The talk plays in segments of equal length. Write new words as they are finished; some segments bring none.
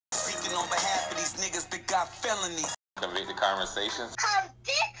on behalf of these niggas that got felonies. Convicted Conversations.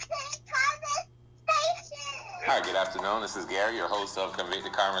 Convicted Conversations. Hi, good afternoon. This is Gary, your host of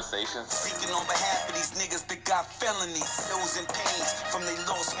Convicted Conversations. Speaking on behalf of these niggas that got felonies, those in pains from their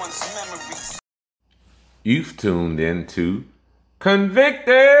lost ones' memories. You've tuned into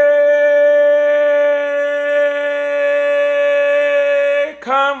Convicted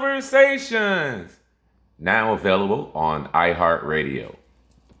Conversations, now available on iHeartRadio.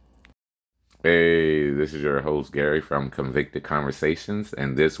 Hey, this is your host Gary from Convicted Conversations,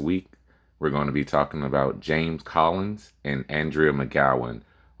 and this week we're going to be talking about James Collins and Andrea McGowan,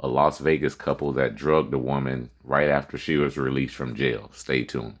 a Las Vegas couple that drugged a woman right after she was released from jail. Stay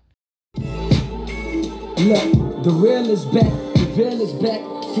tuned. Look, the real is back, the veil is back,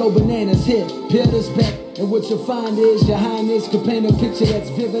 flow bananas here, peel this back, and what you'll find is your highness could paint a picture that's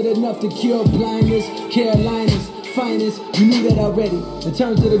vivid enough to cure blindness. Carolina's finest, you knew that already. In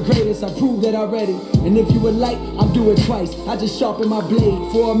terms of the greatest, I proved that already. And if you would like, I'll do it twice. I just sharpened my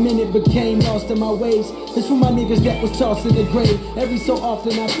blade, for a minute became lost in my ways. It's for my niggas that was tossed in the grave. Every so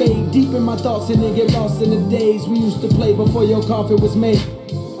often I fade deep in my thoughts and then get lost in the days we used to play before your coffin was made.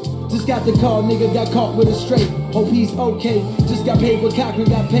 Just got the call, nigga got caught with a straight. Hope he's okay. Just got paid what Cochran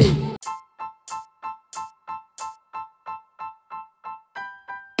got paid.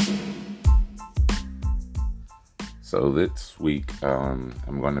 So this week, I'm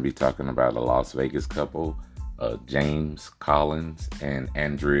going to be talking about a Las Vegas couple, James Collins and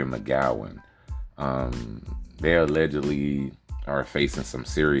Andrea McGowan. They allegedly are facing some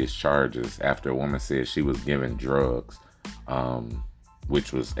serious charges after a woman said she was given drugs,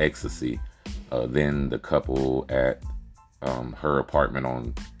 which was ecstasy. Then the couple at her apartment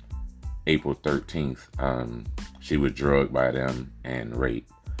on April 13th, she was drugged by them and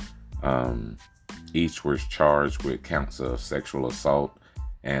raped. Each was charged with counts of sexual assault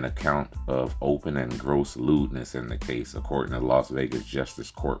and a count of open and gross lewdness in the case, according to Las Vegas Justice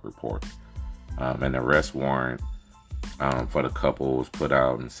Court reports. An arrest warrant for the couple was put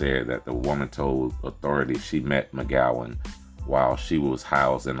out and said that the woman told authorities she met McGowan while she was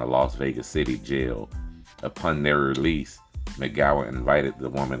housed in a Las Vegas City jail. Upon their release, McGowan invited the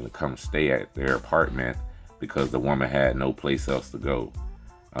woman to come stay at their apartment because the woman had no place else to go.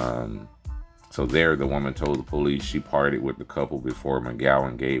 So there, the woman told the police she partied with the couple before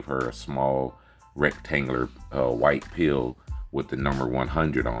McGowan gave her a small rectangular white pill with the number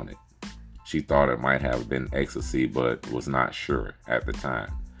 100 on it. She thought it might have been ecstasy, but was not sure at the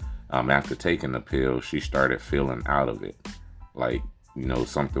time. After taking the pill, she started feeling out of it, like,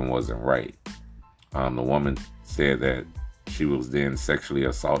 something wasn't right. The woman said that she was then sexually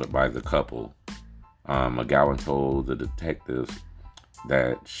assaulted by the couple. McGowan told the detectives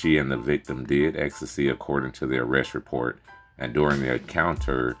that she and the victim did ecstasy according to the arrest report, and during the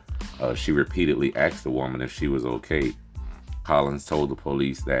encounter, she repeatedly asked the woman if she was okay. Collins told the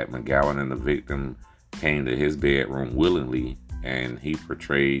police that McGowan and the victim came to his bedroom willingly, and he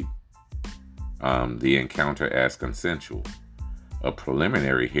portrayed the encounter as consensual. A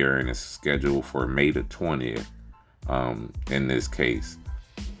preliminary hearing is scheduled for May the 20th in this case.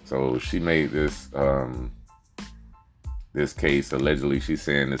 So she made this case, allegedly she's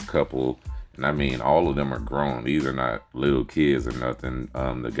saying this couple, and I mean all of them are grown. These are not little kids or nothing.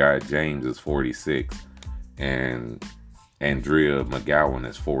 The guy James is 46 and Andrea McGowan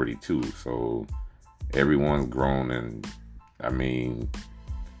is 42. So everyone's grown, and I mean,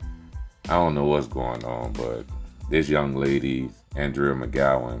 I don't know what's going on, but this young lady, Andrea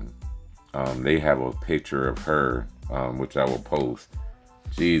McGowan, they have a picture of her, which I will post.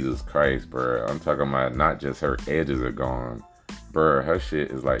 Jesus Christ, bruh. I'm talking about not just her edges are gone. Bruh, her shit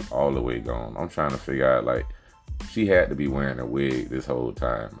is like all the way gone. I'm trying to figure out, like, she had to be wearing a wig this whole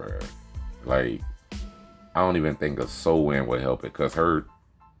time, bruh. Like, I don't even think a sew-in would help it, because her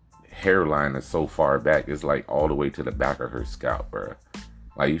hairline is so far back. It's like all the way to the back of her scalp, bruh.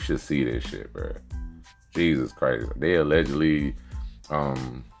 Like, you should see this shit, bruh. Jesus Christ. They allegedly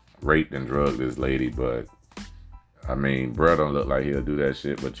raped and drugged this lady, but I mean, bro don't look like he'll do that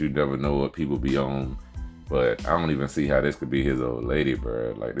shit, but you never know what people be on. But I don't even see how this could be his old lady,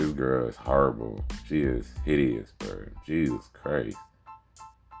 bro. Like, this girl is horrible. She is hideous, bro. Jesus Christ.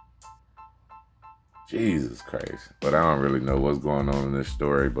 Jesus Christ. But I don't really know what's going on in this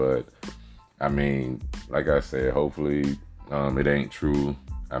story, but I mean, like I said, hopefully it ain't true.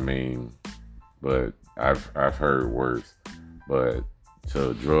 I mean, but I've heard worse. But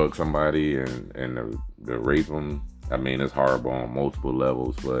to drug somebody and to rape them, I mean, it's horrible on multiple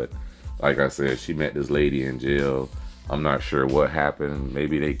levels. But like I said, she met this lady in jail. I'm not sure what happened.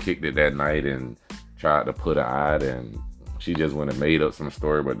 Maybe they kicked it that night and tried to put her out, and she just went and made up some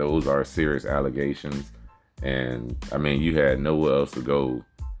story, but those are serious allegations. And I mean, you had nowhere else to go,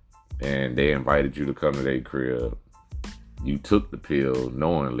 and they invited you to come to their crib. You took the pill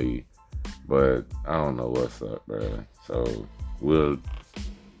knowingly, but I don't know what's up, bro. So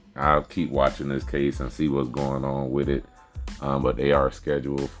I'll keep watching this case and see what's going on with it. But they are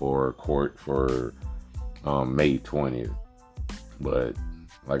scheduled for court for May 20th. But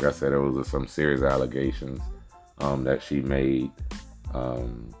like I said, there was some serious allegations that she made.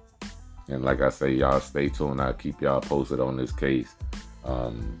 And like I say, y'all stay tuned. I'll keep y'all posted on this case.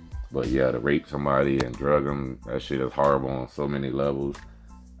 But yeah, to rape somebody and drug them, that shit is horrible on so many levels.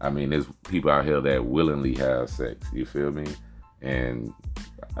 I mean, there's people out here that willingly have sex. You feel me? And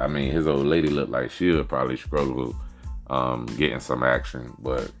I mean, his old lady looked like she would probably struggle getting some action.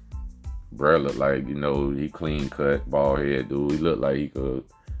 But bruh looked like, you know, he clean cut, bald head dude. He looked like he could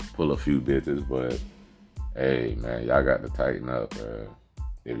pull a few bitches. But hey, man, y'all got to tighten up, bruh.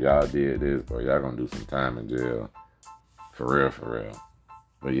 If y'all did this, bro, y'all gonna do some time in jail. For real, for real.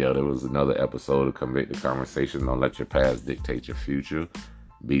 But yeah, there was another episode of Convict the Conversation. Don't let your past dictate your future.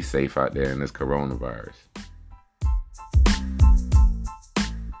 Be safe out there in this coronavirus.